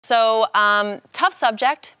So, tough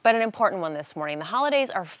subject, but an important one this morning. The holidays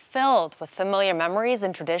are filled with familiar memories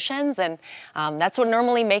and traditions, and that's what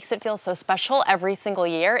normally makes it feel so special every single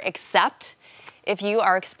year, except if you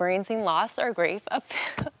are experiencing loss or grief.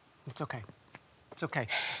 It's okay. It's okay.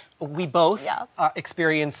 We both are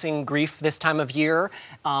experiencing grief this time of year,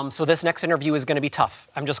 so this next interview is going to be tough.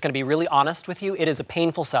 I'm just going to be really honest with you. It is a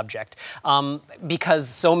painful subject because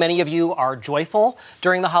so many of you are joyful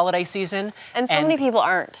during the holiday season. And so many people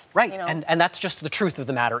aren't. Right, you know? and that's just the truth of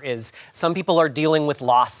the matter is some people are dealing with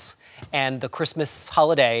loss, and the Christmas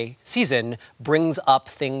holiday season brings up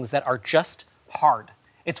things that are just hard.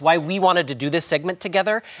 It's why we wanted to do this segment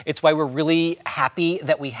together. It's why we're really happy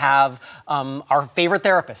that we have our favorite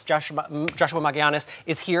therapist, Joshua Magallanes,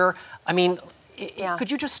 is here. I mean,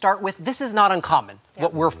 could you just start with, this is not uncommon,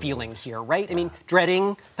 what we're feeling here, right? I mean,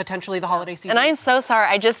 dreading potentially the holiday season. And I'm so sorry.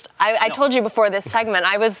 I told you before this segment,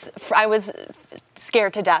 I was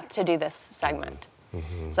scared to death to do this segment.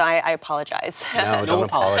 So I apologize. No, don't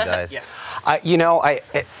apologize. You know,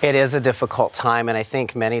 it is a difficult time, and I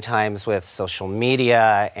think many times with social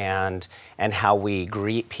media and how we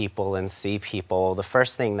greet people and see people, the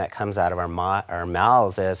first thing that comes out of our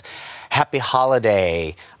mouths is happy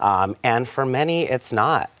holiday, and for many it's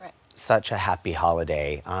not such a happy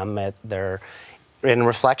holiday. They're in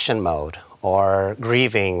reflection mode or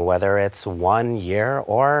grieving, whether it's 1 year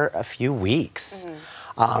or a few weeks.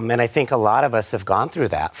 And I think a lot of us have gone through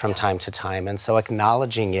that from time to time. And so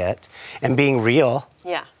acknowledging it and being real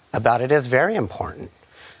about it is very important.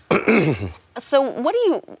 So what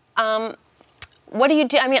do you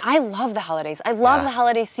do? I mean, I love the holidays. I love the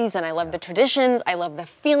holiday season. I love the traditions. I love the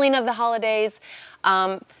feeling of the holidays.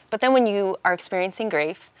 But then when you are experiencing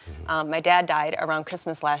grief, my dad died around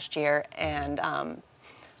Christmas last year, and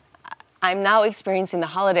I'm now experiencing the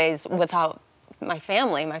holidays without my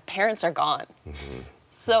family. My parents are gone.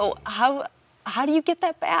 So how do you get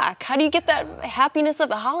that back? How do you get that happiness of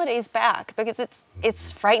the holidays back? Because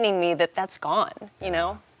it's frightening me that that's gone, you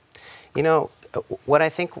know? You know, what I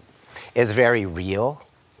think is very real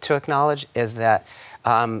to acknowledge is that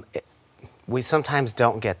we sometimes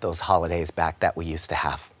don't get those holidays back that we used to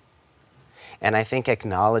have. And I think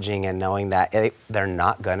acknowledging and knowing that they're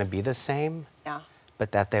not going to be the same,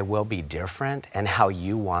 but that they will be different, and how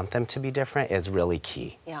you want them to be different is really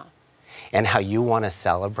key. And how you want to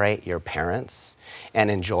celebrate your parents and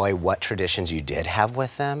enjoy what traditions you did have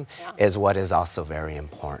with them is what is also very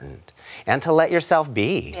important. And to let yourself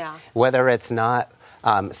be, whether it's not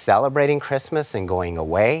celebrating Christmas and going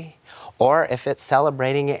away, or if it's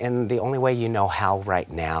celebrating it in the only way you know how right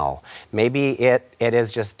now. Maybe it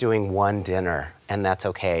is just doing one dinner, and that's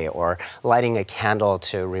okay, or lighting a candle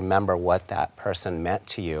to remember what that person meant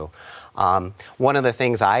to you. One of the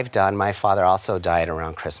things I've done, my father also died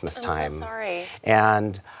around Christmas time. I'm so sorry.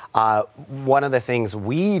 And one of the things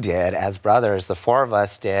we did as brothers, the four of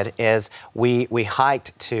us did, is we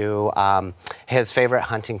hiked to his favorite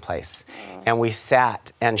hunting place. And we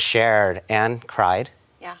sat and shared and cried.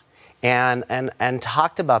 And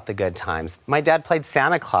talked about the good times. My dad played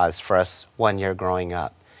Santa Claus for us 1 year growing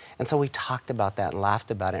up. And so we talked about that and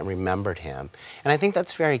laughed about it and remembered him. And I think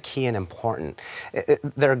that's very key and important.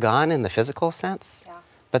 They're gone in the physical sense,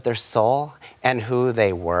 but their soul and who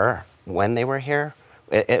they were when they were here,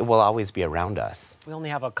 it will always be around us. We only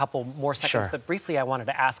have a couple more seconds, but briefly I wanted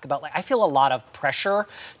to ask about, I feel a lot of pressure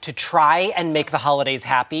to try and make the holidays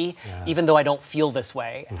happy, even though I don't feel this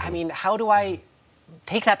way. I mean, how do I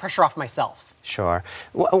take that pressure off myself? Sure.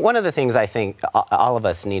 One of the things I think all of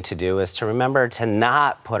us need to do is to remember to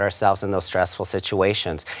not put ourselves in those stressful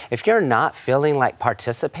situations. If you're not feeling like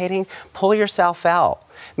participating, pull yourself out.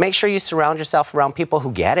 Make sure you surround yourself around people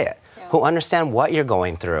who get it, who understand what you're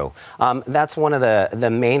going through. That's one of the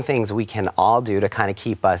main things we can all do to kind of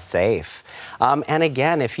keep us safe. And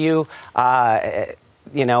again, if you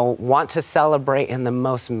want to celebrate in the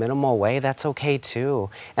most minimal way, that's okay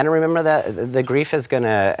too. And remember that the grief is going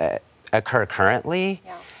to occur currently.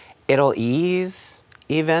 It'll ease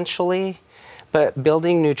eventually, but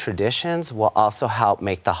building new traditions will also help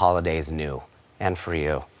make the holidays new and for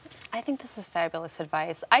you. I think this is fabulous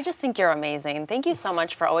advice. I just think you're amazing. Thank you so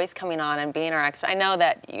much for always coming on and being our expert. I know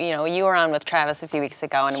that you were on with Travis a few weeks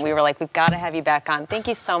ago, and we were like, we've got to have you back on. Thank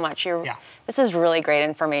you so much. This is really great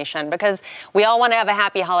information, because we all want to have a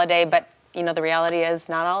happy holiday, but the reality is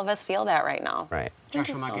not all of us feel that right now.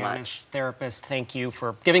 Joshua Magallanes, therapist, thank you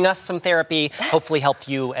for giving us some therapy, hopefully helped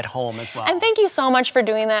you at home as well. And thank you so much for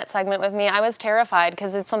doing that segment with me. I was terrified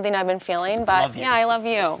because it's something I've been feeling, but I love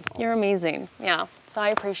you. You're amazing. So I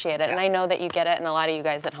appreciate it, and I know that you get it, and a lot of you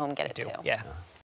guys at home get it too.